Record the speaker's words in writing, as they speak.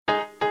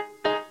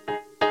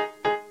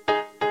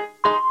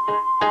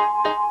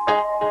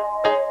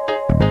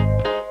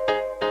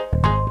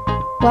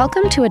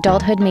Welcome to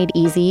Adulthood Made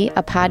Easy,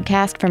 a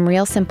podcast from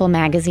Real Simple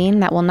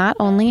Magazine that will not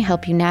only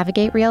help you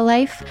navigate real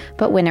life,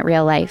 but win at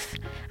real life.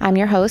 I'm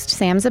your host,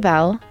 Sam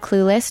Zabel,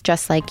 clueless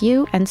just like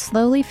you, and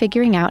slowly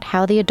figuring out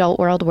how the adult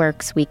world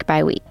works week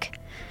by week.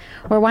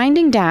 We're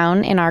winding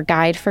down in our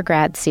Guide for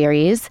Grad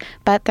series,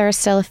 but there are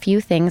still a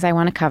few things I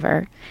want to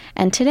cover.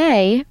 And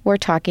today, we're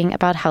talking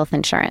about health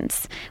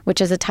insurance, which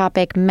is a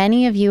topic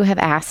many of you have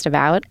asked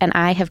about, and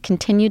I have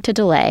continued to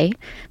delay,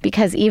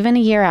 because even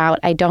a year out,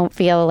 I don't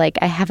feel like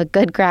I have a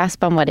good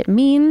grasp on what it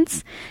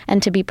means.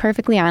 And to be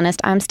perfectly honest,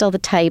 I'm still the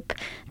type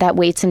that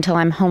waits until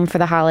I'm home for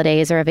the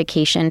holidays or a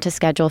vacation to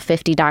schedule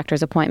 50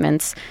 doctor's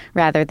appointments,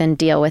 rather than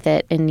deal with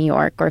it in New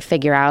York or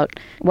figure out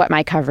what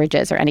my coverage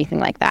is or anything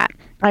like that.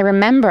 I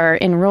remember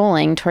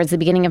enrolling towards the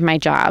beginning of my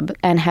job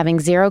and having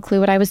zero clue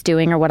what I was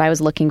doing or what I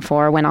was looking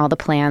for when all the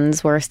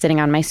plans were sitting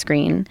on my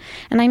screen.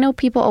 And I know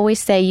people always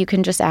say you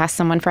can just ask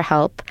someone for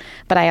help,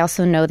 but I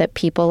also know that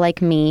people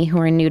like me who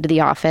are new to the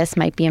office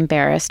might be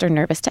embarrassed or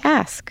nervous to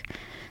ask.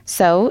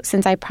 So,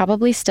 since I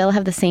probably still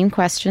have the same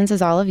questions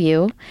as all of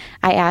you,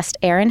 I asked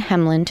Erin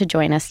Hemlin to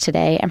join us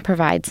today and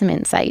provide some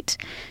insight.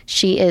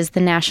 She is the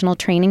National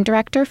Training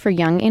Director for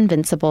Young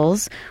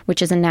Invincibles,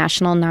 which is a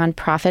national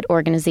nonprofit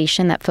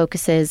organization that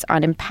focuses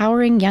on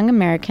empowering young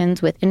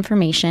Americans with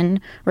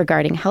information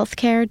regarding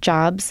healthcare,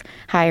 jobs,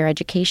 higher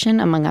education,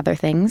 among other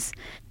things.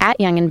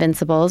 At Young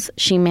Invincibles,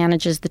 she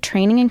manages the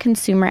training and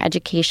consumer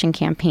education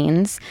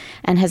campaigns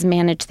and has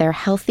managed their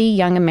Healthy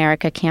Young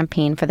America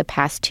campaign for the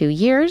past 2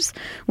 years,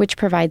 which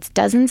provides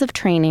dozens of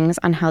trainings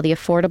on how the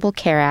Affordable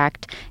Care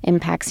Act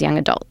impacts young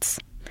adults.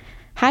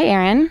 Hi,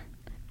 Erin.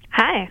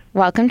 Hi.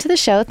 Welcome to the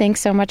show.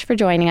 Thanks so much for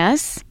joining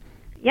us.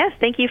 Yes,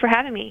 thank you for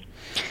having me.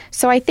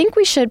 So I think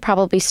we should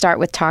probably start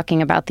with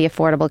talking about the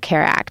Affordable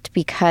Care Act,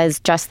 because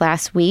just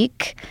last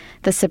week,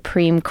 the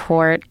Supreme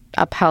Court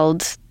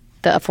upheld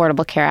the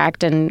Affordable Care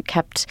Act and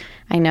kept,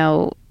 I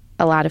know,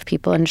 a lot of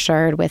people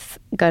insured with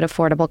good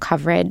affordable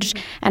coverage.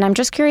 And I'm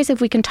just curious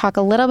if we can talk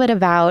a little bit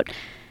about,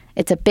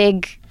 it's a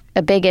big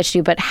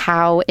issue, but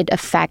how it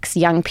affects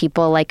young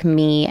people like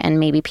me and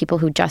maybe people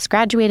who just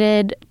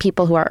graduated,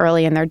 people who are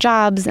early in their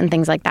jobs and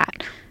things like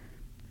that.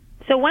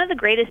 So one of the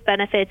greatest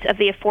benefits of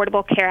the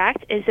Affordable Care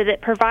Act is that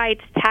it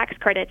provides tax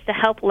credits to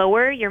help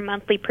lower your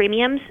monthly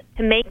premiums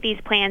to make these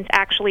plans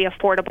actually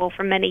affordable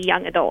for many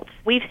young adults.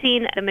 We've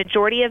seen the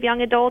majority of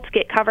young adults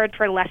get covered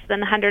for less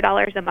than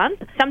 $100 a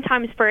month,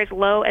 sometimes for as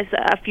low as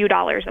a few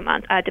dollars a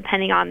month,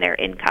 depending on their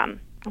income.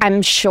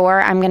 I'm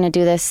sure I'm going to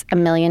do this a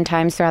million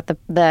times throughout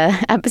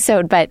the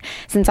episode, but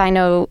since I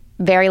know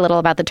very little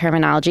about the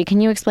terminology,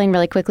 can you explain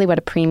really quickly what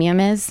a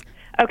premium is?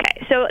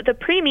 Okay, so the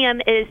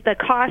premium is the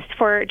cost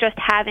for just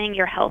having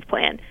your health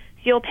plan.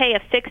 So you'll pay a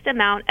fixed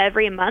amount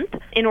every month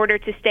in order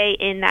to stay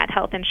in that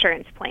health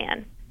insurance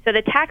plan. So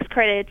the tax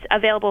credits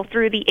available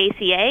through the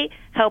ACA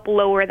help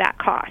lower that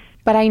cost.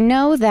 But I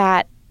know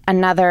that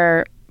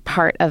another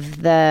part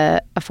of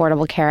the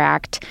Affordable Care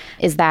Act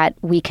is that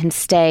we can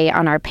stay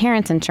on our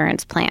parents'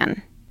 insurance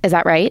plan. Is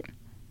that right?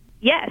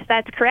 Yes,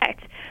 that's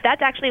correct.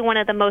 That's actually one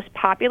of the most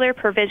popular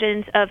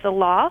provisions of the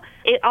law.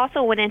 It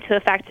also went into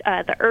effect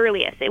the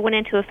earliest. It went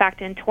into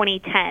effect in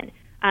 2010,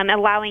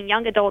 allowing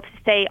young adults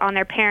to stay on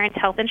their parents'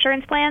 health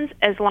insurance plans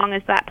as long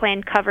as that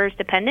plan covers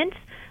dependents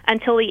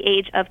until the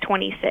age of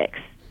 26.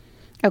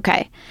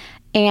 Okay.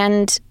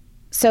 And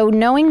so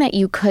knowing that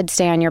you could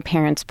stay on your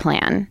parents'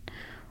 plan,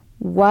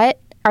 what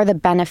are the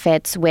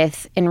benefits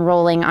with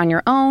enrolling on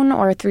your own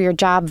or through your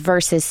job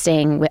versus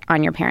staying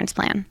on your parents'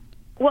 plan?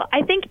 Well,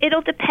 I think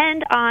it'll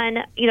depend on,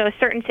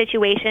 certain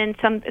situations.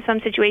 Some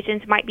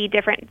situations might be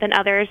different than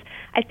others.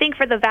 I think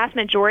for the vast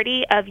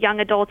majority of young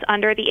adults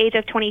under the age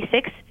of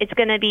 26, it's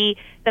going to be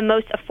the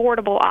most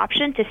affordable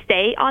option to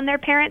stay on their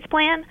parents'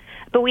 plan.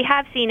 But we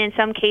have seen in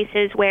some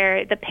cases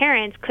where the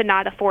parents could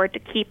not afford to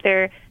keep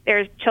their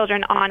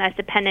children on as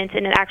dependents,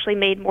 and it actually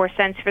made more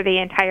sense for the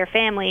entire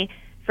family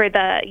for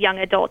the young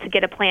adult to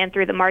get a plan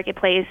through the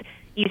marketplace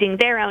using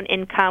their own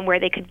income where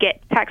they could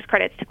get tax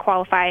credits to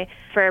qualify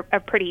for a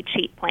pretty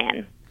cheap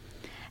plan.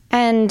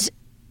 And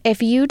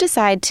if you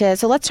decide to,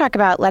 so let's talk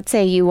about, let's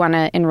say you want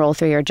to enroll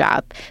through your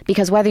job,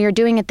 because whether you're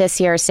doing it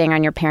this year or staying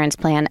on your parents'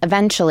 plan,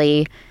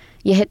 eventually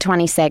you hit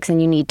 26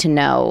 and you need to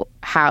know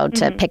how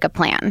to pick a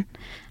plan.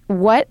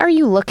 What are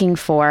you looking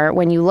for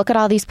when you look at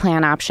all these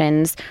plan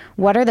options?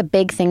 What are the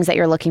big things that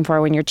you're looking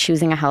for when you're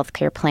choosing a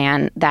healthcare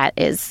plan that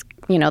is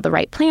the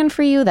right plan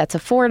for you, that's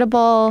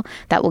affordable,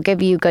 that will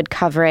give you good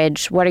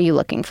coverage? What are you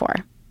looking for?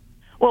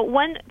 Well,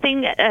 one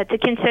thing to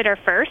consider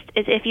first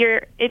is if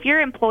your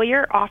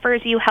employer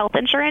offers you health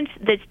insurance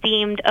that's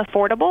deemed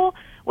affordable,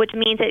 which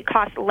means it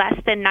costs less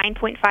than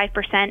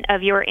 9.5%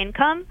 of your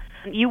income,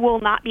 you will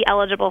not be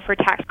eligible for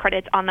tax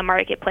credits on the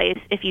marketplace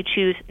if you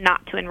choose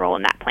not to enroll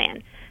in that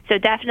plan. So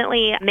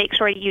definitely make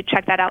sure you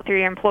check that out through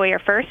your employer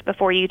first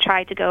before you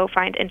try to go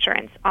find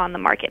insurance on the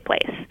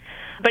marketplace.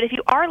 But if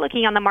you are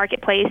looking on the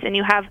marketplace and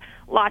you have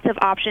lots of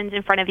options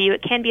in front of you,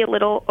 it can be a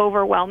little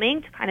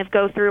overwhelming to kind of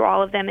go through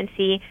all of them and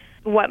see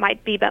what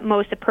might be the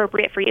most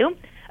appropriate for you.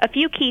 A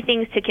few key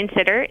things to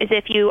consider is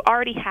if you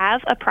already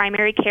have a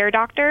primary care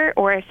doctor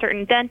or a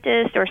certain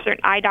dentist or a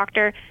certain eye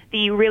doctor that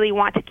you really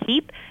want to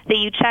keep, that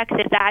you check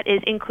that that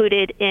is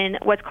included in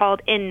what's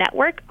called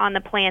in-network on the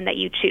plan that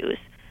you choose.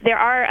 There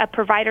are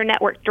provider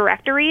network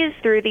directories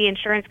through the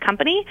insurance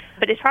company,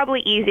 but it's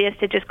probably easiest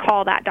to just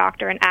call that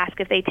doctor and ask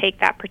if they take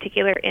that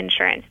particular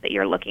insurance that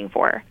you're looking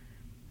for.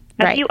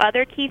 A few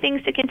other key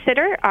things to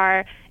consider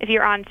are if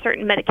you're on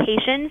certain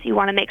medications, you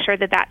want to make sure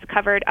that that's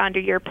covered under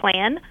your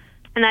plan,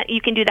 and that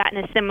you can do that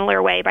in a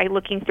similar way by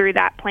looking through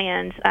that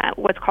plan's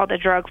what's called a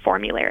drug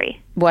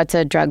formulary. What's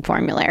a drug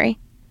formulary?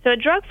 So a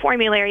drug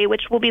formulary,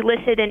 which will be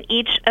listed in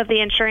each of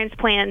the insurance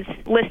plan's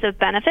list of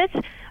benefits,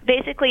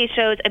 basically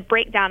shows a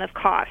breakdown of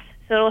costs.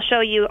 So it'll show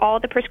you all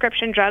the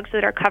prescription drugs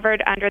that are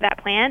covered under that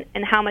plan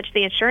and how much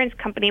the insurance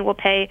company will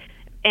pay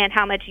and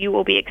how much you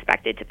will be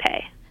expected to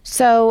pay.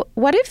 So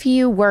what if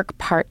you work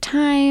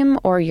part-time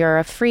or you're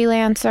a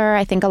freelancer?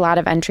 I think a lot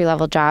of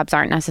entry-level jobs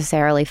aren't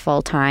necessarily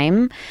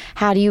full-time.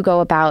 How do you go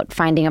about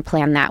finding a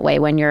plan that way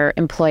when your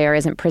employer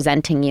isn't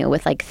presenting you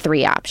with like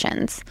 3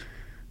 options?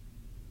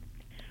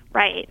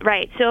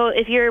 Right. So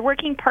if you're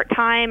working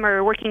part-time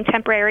or working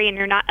temporary and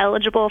you're not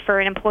eligible for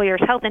an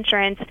employer's health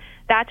insurance,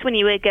 that's when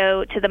you would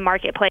go to the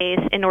marketplace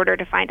in order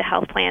to find a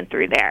health plan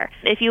through there.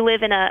 If you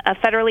live in a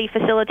federally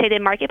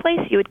facilitated marketplace,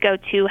 you would go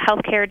to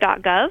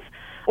healthcare.gov.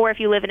 Or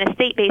if you live in a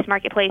state-based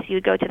marketplace, you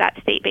would go to that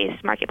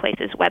state-based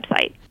marketplace's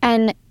website.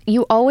 And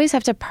you always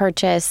have to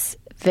purchase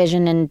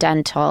vision and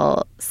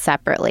dental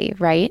separately,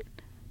 right?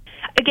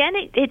 Again,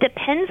 it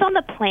depends on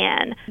the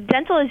plan.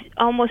 Dental is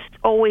almost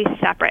always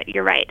separate,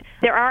 you're right.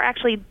 There are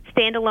actually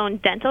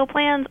standalone dental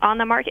plans on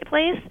the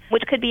marketplace,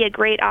 which could be a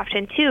great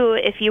option too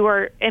if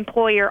your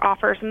employer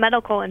offers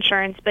medical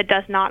insurance but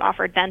does not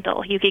offer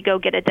dental. You could go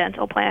get a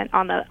dental plan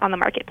on the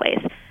marketplace.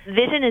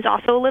 Vision is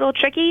also a little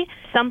tricky.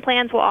 Some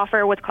plans will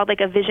offer what's called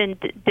like a vision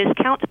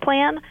discount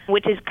plan,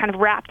 which is kind of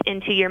wrapped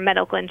into your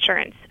medical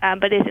insurance,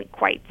 but isn't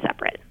quite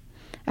separate.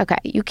 Okay,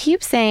 you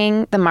keep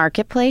saying the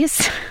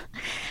marketplace.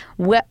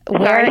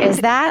 Where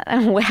is that?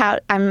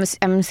 I'm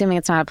assuming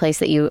it's not a place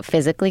that you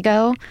physically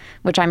go,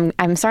 which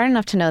I'm smart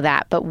enough to know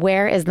that. But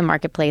where is the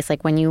marketplace?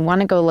 Like when you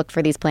want to go look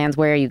for these plans,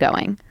 where are you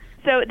going?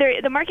 So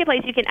the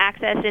marketplace you can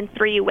access in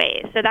 3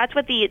 ways. So that's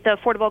what the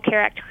Affordable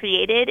Care Act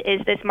created,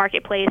 is this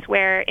marketplace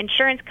where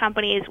insurance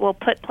companies will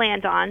put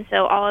plans on.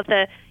 So all of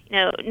the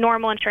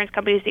normal insurance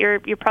companies that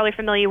you're probably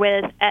familiar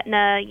with,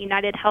 Aetna,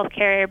 United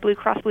Healthcare, Blue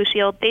Cross Blue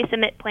Shield, they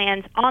submit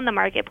plans on the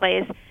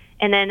marketplace.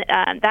 And then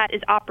that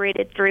is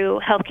operated through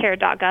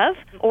healthcare.gov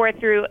or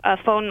through a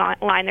phone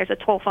line. There's a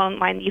toll phone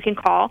line you can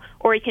call,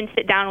 or you can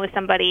sit down with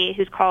somebody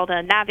who's called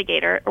a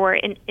navigator or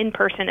an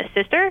in-person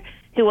assister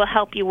who will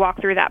help you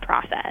walk through that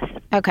process.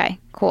 Okay,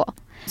 cool.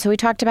 So we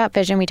talked about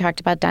vision, we talked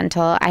about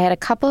dental. I had a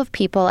couple of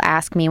people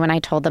ask me when I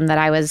told them that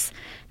I was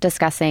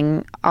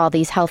discussing all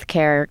these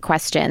healthcare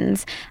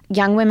questions.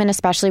 Young women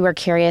especially were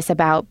curious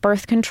about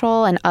birth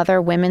control and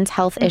other women's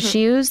health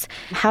issues.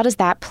 How does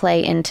that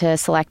play into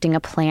selecting a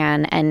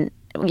plan, and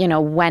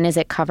when is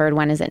it covered,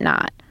 when is it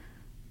not?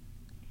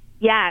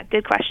 Yeah,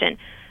 good question.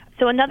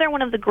 So another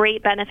one of the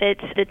great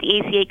benefits that the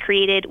ACA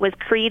created was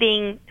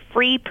creating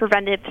free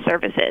preventive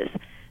services.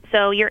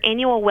 So your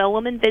annual well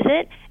woman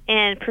visit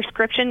and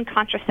prescription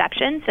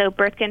contraception, so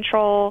birth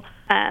control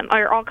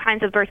or all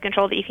kinds of birth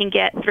control that you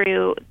get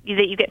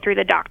through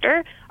the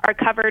doctor, are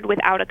covered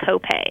without a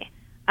copay.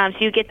 So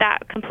you get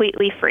that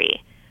completely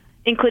free,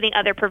 including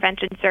other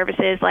prevention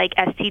services like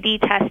STD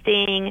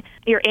testing,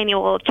 your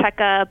annual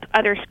checkup,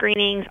 other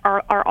screenings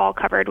are all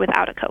covered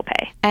without a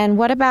copay. And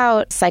what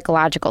about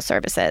psychological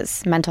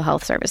services, mental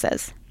health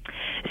services?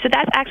 So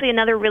that's actually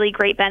another really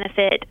great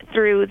benefit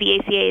through the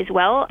ACA as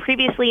well.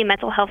 Previously,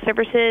 mental health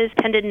services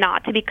tended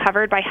not to be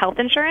covered by health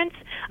insurance,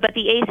 but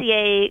the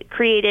ACA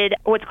created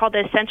what's called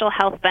the essential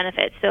health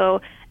benefits. So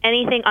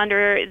anything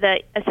under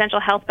the essential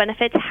health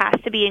benefits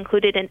has to be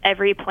included in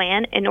every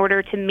plan in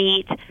order to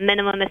meet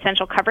minimum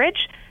essential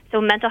coverage.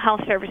 So mental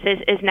health services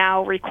is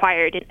now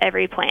required in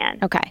every plan.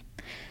 Okay.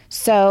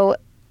 So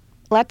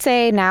let's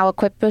say now,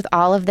 equipped with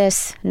all of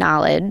this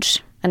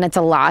knowledge, and it's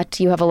a lot,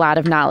 you have a lot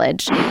of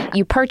knowledge,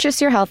 you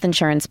purchase your health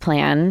insurance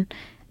plan.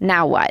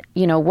 Now what?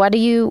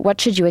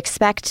 What should you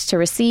expect to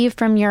receive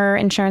from your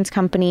insurance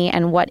company,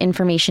 and what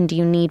information do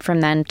you need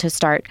from them to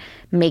start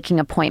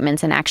making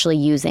appointments and actually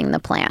using the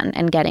plan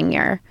and getting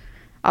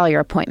all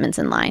your appointments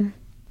in line?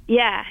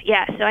 Yeah.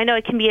 So I know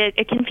it can be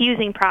a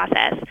confusing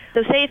process.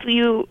 So say if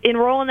you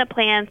enroll in the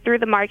plan through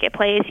the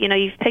marketplace,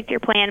 you've picked your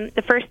plan,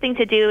 the first thing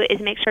to do is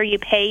make sure you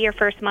pay your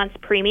first month's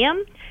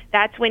premium.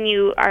 That's when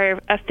you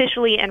are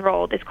officially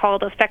enrolled. It's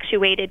called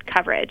effectuated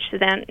coverage. So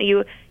then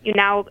you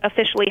now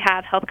officially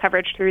have health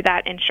coverage through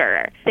that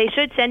insurer. They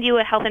should send you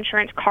a health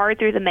insurance card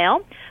through the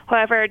mail.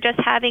 However, just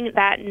having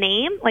that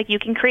name, like you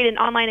can create an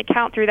online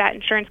account through that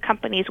insurance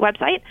company's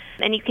website,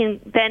 and you can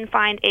then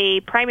find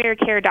a primary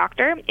care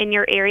doctor in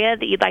your area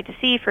that you'd like to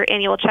see for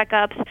annual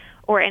checkups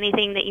or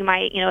anything that you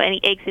might, any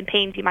aches and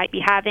pains you might be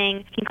having.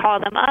 You can call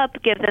them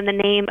up, give them the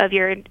name of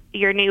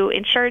your new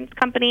insurance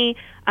company,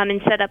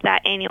 and set up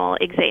that annual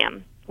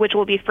exam which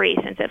will be free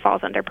since it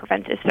falls under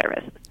preventive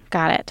service.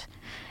 Got it.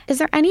 Is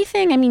there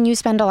anything, I mean, you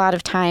spend a lot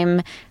of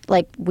time,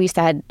 like we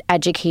said,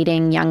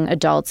 educating young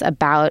adults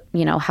about,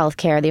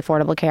 healthcare, the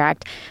Affordable Care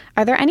Act.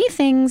 Are there any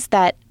things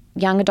that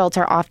young adults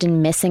are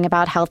often missing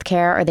about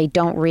healthcare, or they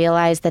don't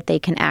realize that they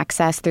can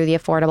access through the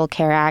Affordable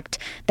Care Act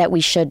that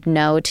we should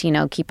know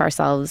to, keep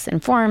ourselves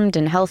informed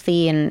and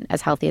healthy and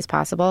as healthy as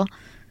possible?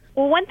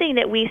 Well, one thing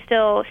that we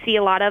still see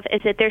a lot of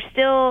is that there's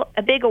still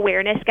a big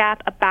awareness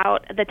gap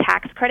about the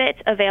tax credits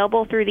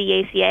available through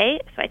the ACA.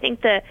 So I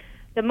think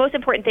the most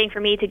important thing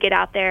for me to get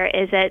out there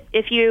is that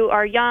if you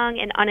are young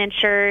and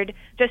uninsured,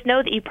 just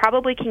know that you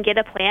probably can get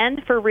a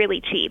plan for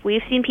really cheap.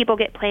 We've seen people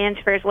get plans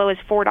for as low as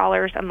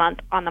 $4 a month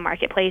on the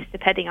marketplace,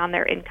 depending on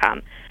their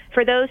income.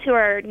 For those who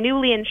are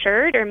newly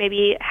insured or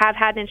maybe have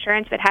had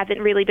insurance but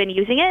haven't really been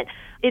using it,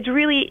 it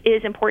really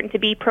is important to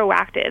be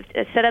proactive,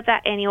 to set up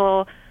that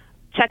annual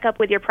checkup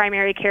with your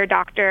primary care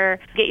doctor,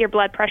 get your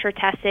blood pressure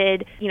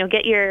tested,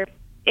 get your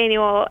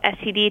annual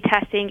STD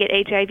testing, get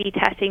HIV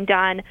testing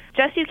done,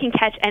 just so you can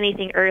catch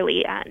anything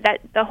early. That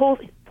the whole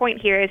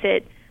point here is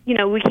that,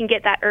 we can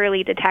get that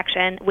early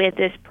detection with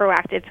this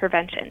proactive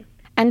prevention.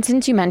 And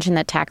since you mentioned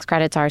that tax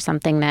credits are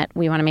something that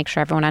we want to make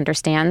sure everyone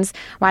understands,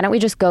 why don't we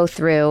just go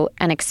through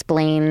and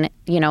explain,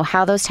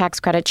 how those tax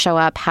credits show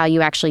up, how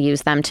you actually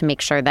use them to make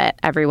sure that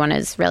everyone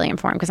is really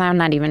informed? Because I'm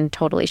not even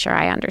totally sure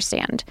I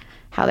understand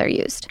how they're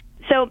used.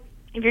 So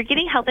if you're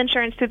getting health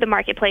insurance through the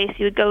marketplace,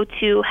 you would go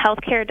to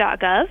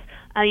healthcare.gov.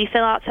 You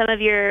fill out some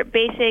of your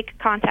basic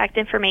contact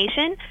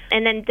information,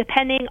 and then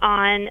depending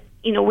on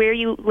where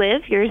you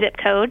live, your zip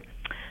code,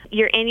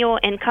 your annual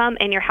income,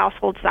 and your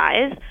household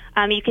size,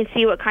 you can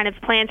see what kind of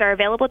plans are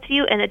available to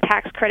you and the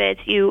tax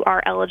credits you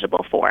are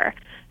eligible for.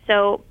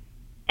 So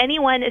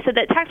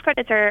the tax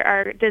credits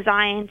are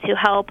designed to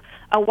help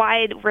a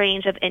wide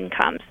range of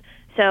incomes.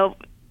 So,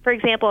 for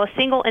example, a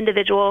single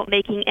individual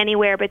making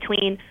anywhere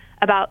between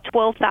about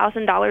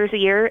 $12,000 a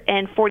year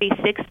and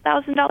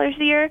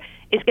 $46,000 a year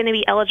is going to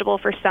be eligible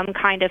for some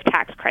kind of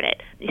tax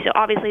credit. So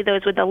obviously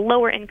those with a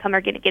lower income are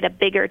going to get a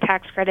bigger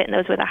tax credit, and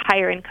those with a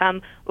higher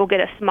income will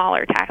get a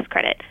smaller tax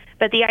credit.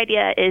 But the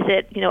idea is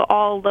that,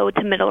 all low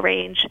to middle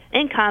range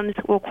incomes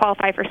will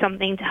qualify for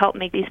something to help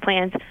make these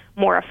plans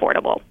more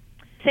affordable.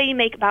 Say you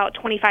make about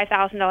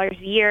 $25,000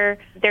 a year,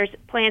 there's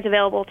plans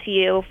available to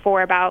you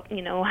for about,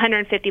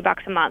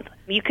 $150 a month.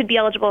 You could be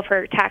eligible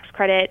for tax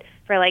credit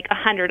for like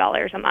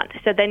 $100 a month.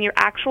 So then your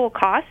actual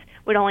cost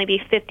would only be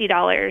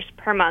 $50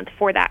 per month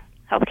for that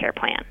healthcare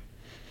plan.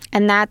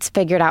 And that's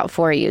figured out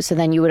for you. So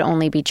then you would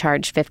only be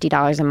charged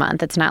 $50 a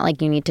month. It's not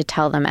like you need to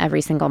tell them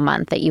every single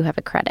month that you have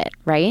a credit,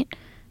 right?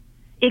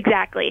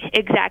 Exactly.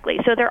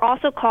 So they're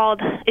also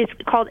it's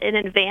called an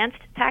advanced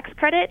tax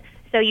credit.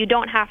 So you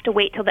don't have to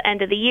wait till the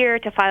end of the year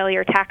to file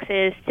your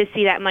taxes to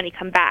see that money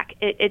come back.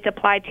 It's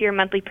applied to your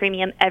monthly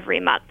premium every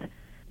month.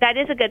 That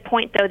is a good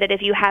point, though, that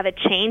if you have a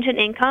change in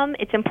income,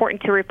 it's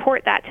important to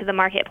report that to the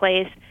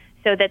marketplace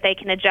so that they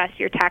can adjust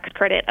your tax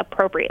credit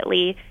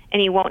appropriately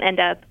and you won't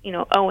end up,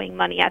 owing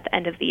money at the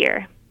end of the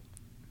year.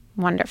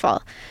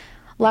 Wonderful.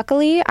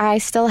 Luckily, I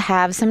still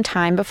have some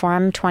time before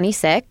I'm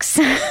 26,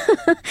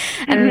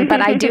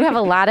 but I do have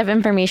a lot of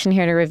information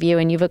here to review,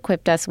 and you've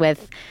equipped us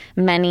with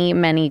many,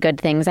 many good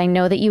things. I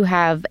know that you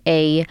have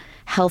a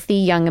Healthy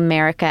Young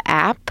America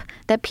app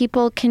that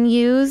people can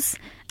use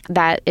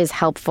that is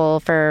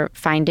helpful for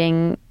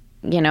finding,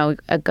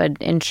 a good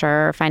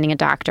insurer, finding a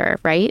doctor,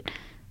 right?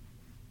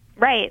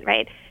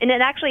 Right. And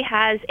it actually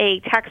has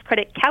a tax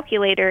credit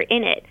calculator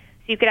in it.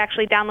 So you could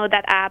actually download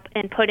that app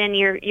and put in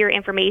your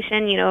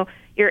information,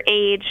 your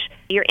age,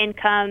 your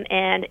income,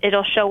 and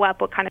it'll show up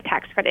what kind of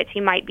tax credits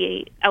you might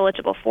be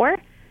eligible for.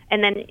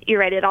 And then you're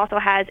right, it also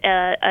has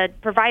a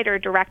provider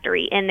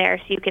directory in there,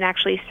 so you can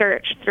actually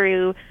search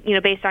through,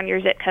 based on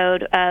your zip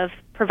code of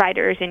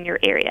providers in your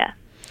area.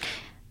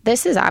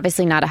 This is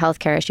obviously not a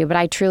healthcare issue, but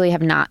I truly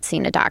have not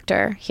seen a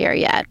doctor here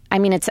yet. I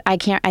mean, I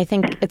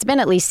think it's been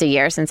at least a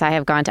year since I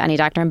have gone to any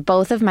doctor, and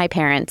both of my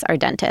parents are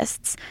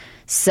dentists.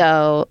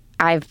 So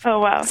I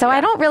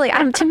don't really,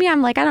 to me,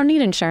 I'm like, I don't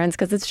need insurance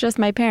because it's just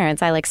my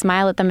parents. I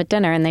smile at them at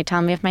dinner and they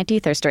tell me if my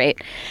teeth are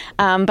straight.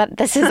 But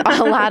this is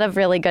a lot of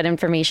really good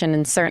information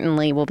and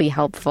certainly will be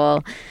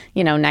helpful,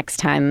 next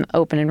time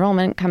open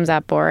enrollment comes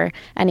up or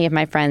any of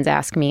my friends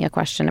ask me a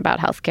question about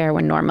healthcare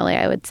when normally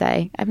I would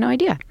say, I have no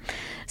idea.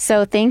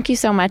 So thank you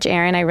so much,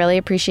 Erin. I really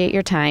appreciate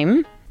your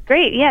time.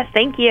 Great. Yes,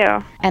 thank you.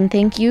 And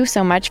thank you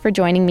so much for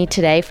joining me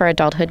today for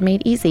Adulthood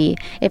Made Easy.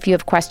 If you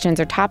have questions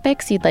or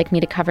topics you'd like me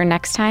to cover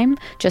next time,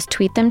 just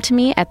tweet them to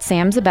me at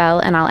Sam Zabel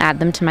and I'll add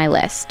them to my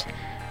list.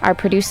 Our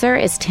producer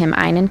is Tim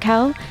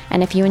Einenkel,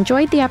 and if you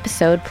enjoyed the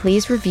episode,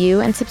 please review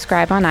and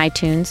subscribe on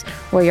iTunes,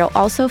 where you'll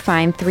also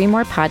find 3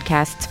 more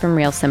podcasts from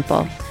Real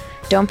Simple.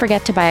 Don't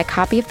forget to buy a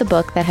copy of the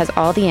book that has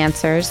all the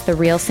answers, The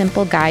Real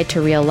Simple Guide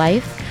to Real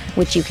Life,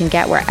 which you can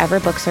get wherever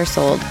books are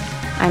sold.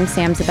 I'm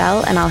Sam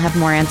Zabel, and I'll have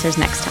more answers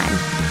next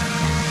time.